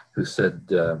 who said,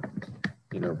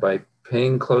 by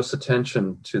paying close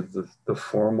attention to the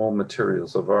formal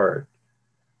materials of art,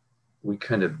 we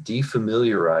kind of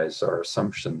defamiliarize our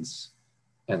assumptions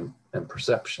and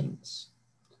perceptions.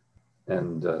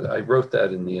 And I wrote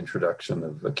that in the introduction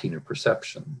of A Keener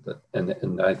Perception.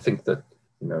 And I think that,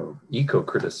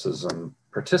 eco-criticism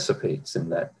participates in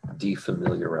that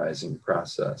defamiliarizing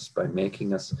process by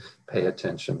making us pay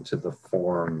attention to the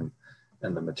form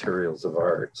and the materials of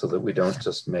art, so that we don't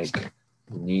just make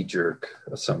knee-jerk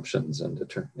assumptions and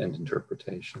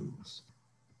interpretations.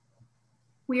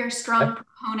 We are strong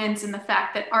proponents in the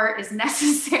fact that art is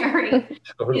necessary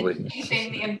Totally in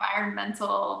shaping the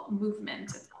environmental movement,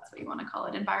 if that's what you want to call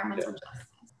it, environmental justice.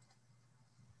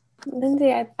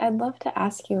 Lindsay, I'd love to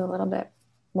ask you a little bit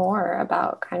more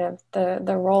about kind of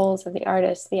the roles of the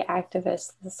artist, the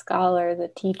activist, the scholar, the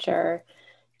teacher,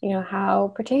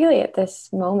 how, particularly at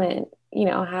this moment,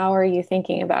 how are you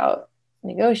thinking about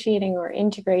negotiating or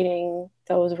integrating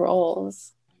those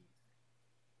roles?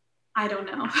 I don't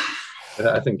know.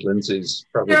 I think Lindsay's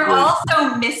probably... They're all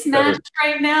so mismatched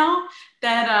right now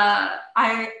that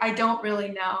I don't really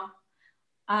know.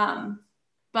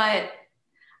 But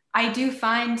I do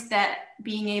find that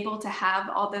being able to have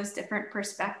all those different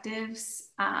perspectives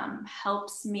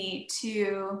helps me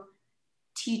to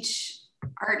teach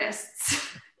artists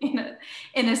in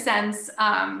a sense.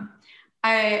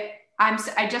 I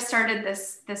just started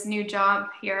this new job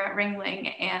here at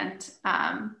Ringling, and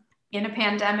in a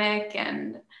pandemic,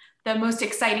 and the most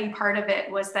exciting part of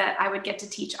it was that I would get to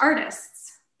teach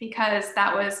artists, because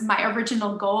that was my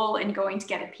original goal in going to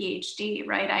get a PhD,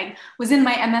 right? I was in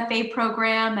my MFA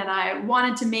program and I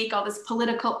wanted to make all this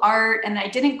political art, and I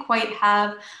didn't quite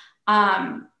have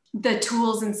the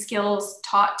tools and skills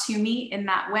taught to me in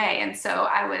that way. And so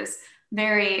I was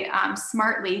very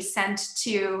smartly sent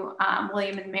to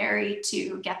William and Mary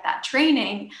to get that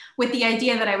training, with the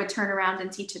idea that I would turn around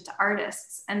and teach it to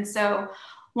artists. And so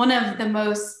one of the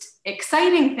most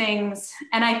exciting things,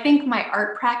 and I think my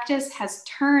art practice has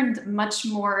turned much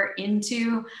more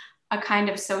into a kind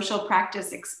of social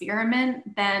practice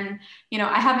experiment than,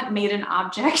 I haven't made an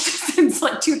object since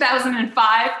like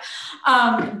 2005.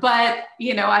 But,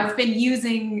 I've been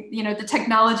using, the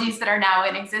technologies that are now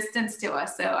in existence to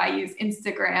us. So I use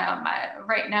Instagram. I'm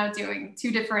right now doing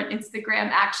 2 different Instagram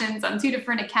actions on 2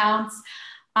 different accounts.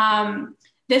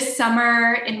 This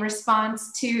summer, in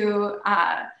response to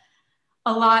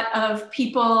a lot of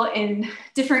people in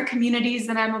different communities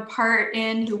that I'm a part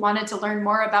in who wanted to learn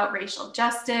more about racial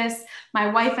justice, my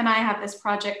wife and I have this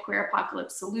project, Queer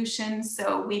Apocalypse Solutions.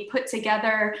 So we put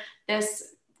together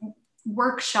this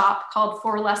workshop called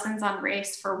 4 Lessons on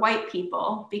Race for White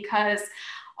People, because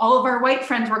all of our white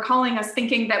friends were calling us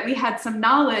thinking that we had some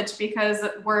knowledge because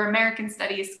we're American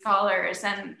Studies scholars.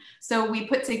 And so we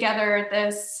put together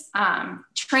this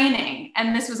training,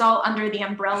 and this was all under the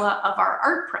umbrella of our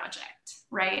art project,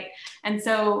 right? And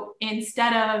so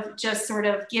instead of just sort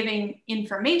of giving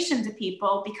information to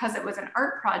people, because it was an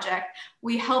art project,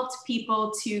 we helped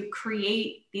people to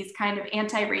create these kind of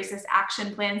anti-racist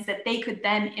action plans that they could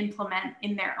then implement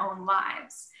in their own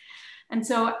lives. And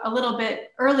so a little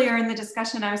bit earlier in the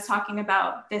discussion, I was talking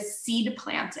about this seed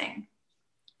planting.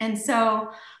 And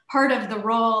so part of the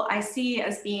role I see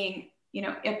as being,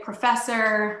 a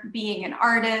professor, being an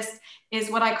artist, is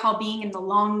what I call being in the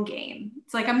long game.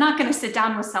 It's like, I'm not going to sit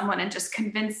down with someone and just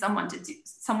convince someone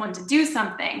to do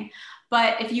something.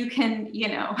 But if you can,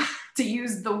 to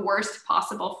use the worst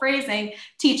possible phrasing,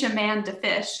 teach a man to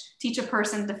fish, teach a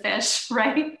person to fish,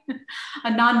 right?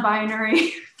 A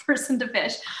non-binary person to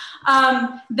fish.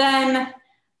 Then,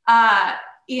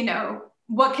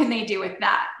 what can they do with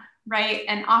that, right?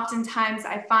 And oftentimes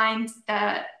I find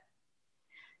that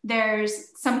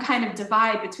there's some kind of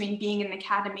divide between being in the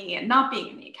academy and not being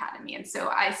in the academy. And so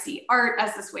I see art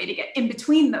as this way to get in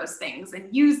between those things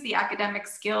and use the academic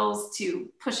skills to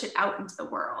push it out into the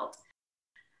world.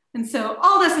 And so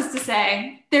all this is to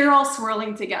say, they're all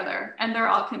swirling together and they're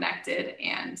all connected,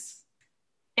 and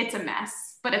it's a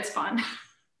mess, but it's fun.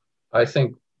 I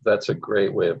think that's a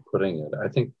great way of putting it. I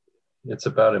think it's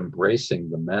about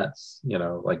embracing the mess,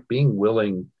 like being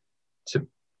willing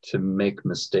to make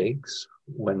mistakes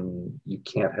when you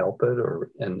can't help it,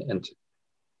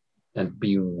 and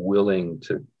being willing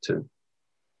to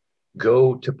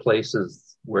go to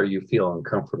places where you feel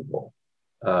uncomfortable.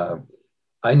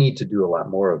 I need to do a lot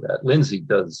more of that. Lindsay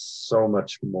does so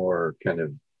much more kind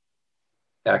of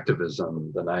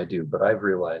activism than I do, but I've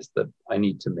realized that I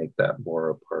need to make that more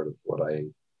a part of what I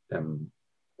am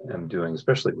doing,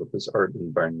 especially with this art and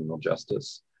environmental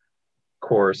justice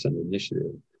course and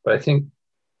initiative. But I think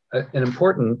an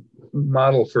important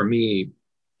model for me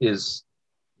is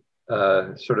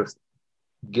sort of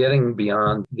getting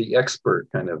beyond the expert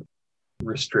kind of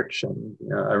restriction.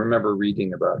 I remember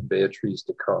reading about Beatriz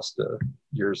da Costa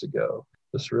years ago,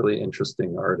 this really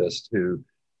interesting artist who,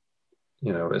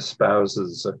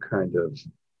 espouses a kind of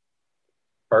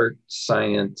art,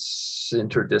 science,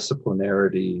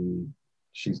 interdisciplinarity.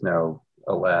 She's now,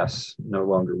 alas, no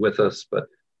longer with us, but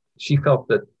she felt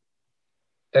that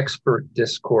expert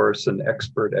discourse and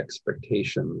expert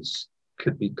expectations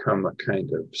could become a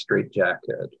kind of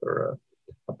straitjacket or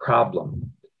a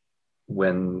problem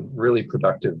when really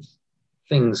productive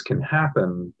things can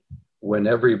happen when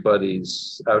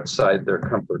everybody's outside their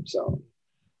comfort zone.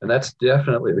 And that's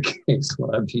definitely the case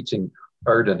when I'm teaching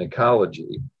art and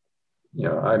ecology.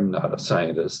 I'm not a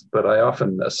scientist, but I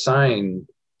often assign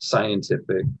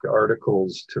scientific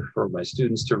articles for my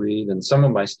students to read. And some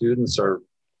of my students are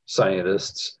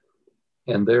scientists,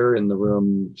 and they're in the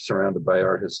room surrounded by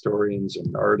art historians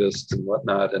and artists and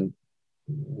whatnot. And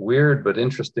weird but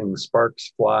interesting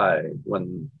sparks fly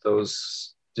when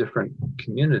those different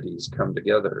communities come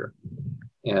together.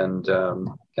 And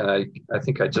I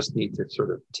think I just need to sort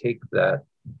of take that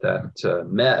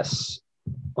mess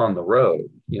on the road,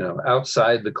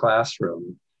 outside the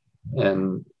classroom,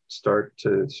 and start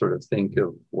to sort of think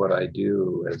of what I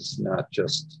do as not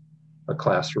just a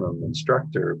classroom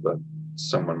instructor, but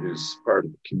someone who's part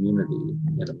of the community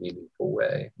in a meaningful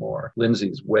way more.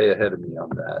 Lindsay's way ahead of me on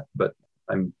that, but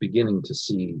I'm beginning to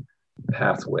see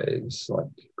pathways, like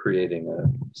creating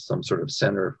some sort of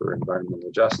center for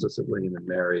environmental justice at William and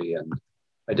Mary, and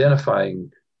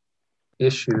identifying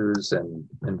issues and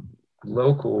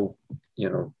local,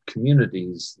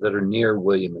 communities that are near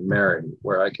William and Mary,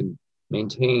 where I can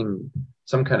maintain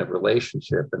some kind of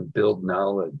relationship and build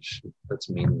knowledge that's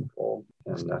meaningful,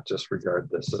 and not just regard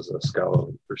this as a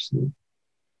scholarly pursuit.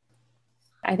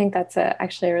 I think that's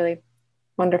actually a really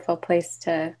wonderful place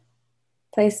to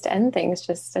end things,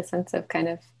 just a sense of kind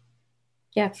of,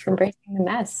 embracing the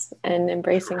mess and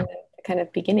embracing the kind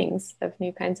of beginnings of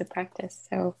new kinds of practice.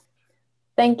 So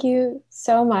thank you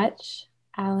so much,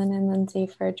 Alan and Lindsay,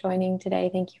 for joining today.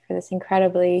 Thank you for this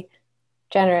incredibly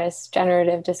generous,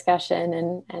 generative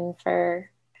discussion, and for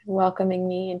welcoming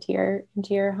me into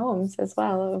your homes as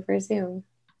well over Zoom.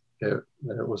 It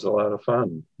was a lot of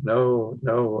fun.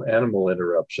 No animal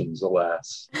interruptions,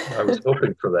 alas. I was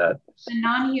hoping for that. The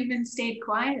non-human stayed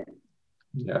quiet.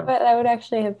 Yeah, but that would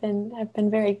actually have been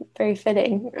very, very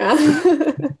fitting.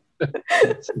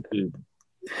 Yes, indeed.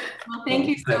 Well, thank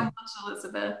you so much,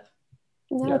 Elizabeth.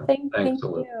 No, thank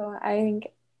you. I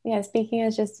think, speaking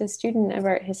as just a student of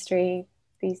art history,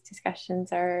 these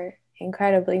discussions are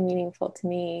incredibly meaningful to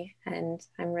me, and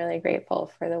I'm really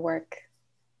grateful for the work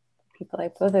people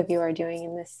like both of you are doing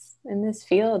in this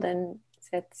field, and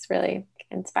it's really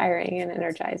inspiring and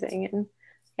energizing,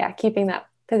 and keeping that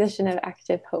position of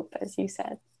active hope, as you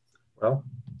said. Well,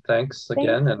 thanks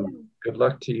again, and good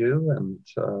luck to you, and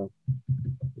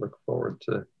look forward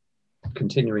to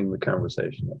continuing the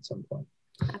conversation at some point.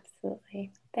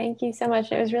 Absolutely. Thank you so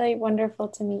much. It was really wonderful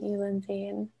to meet you, Lindsay.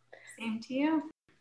 And same to you.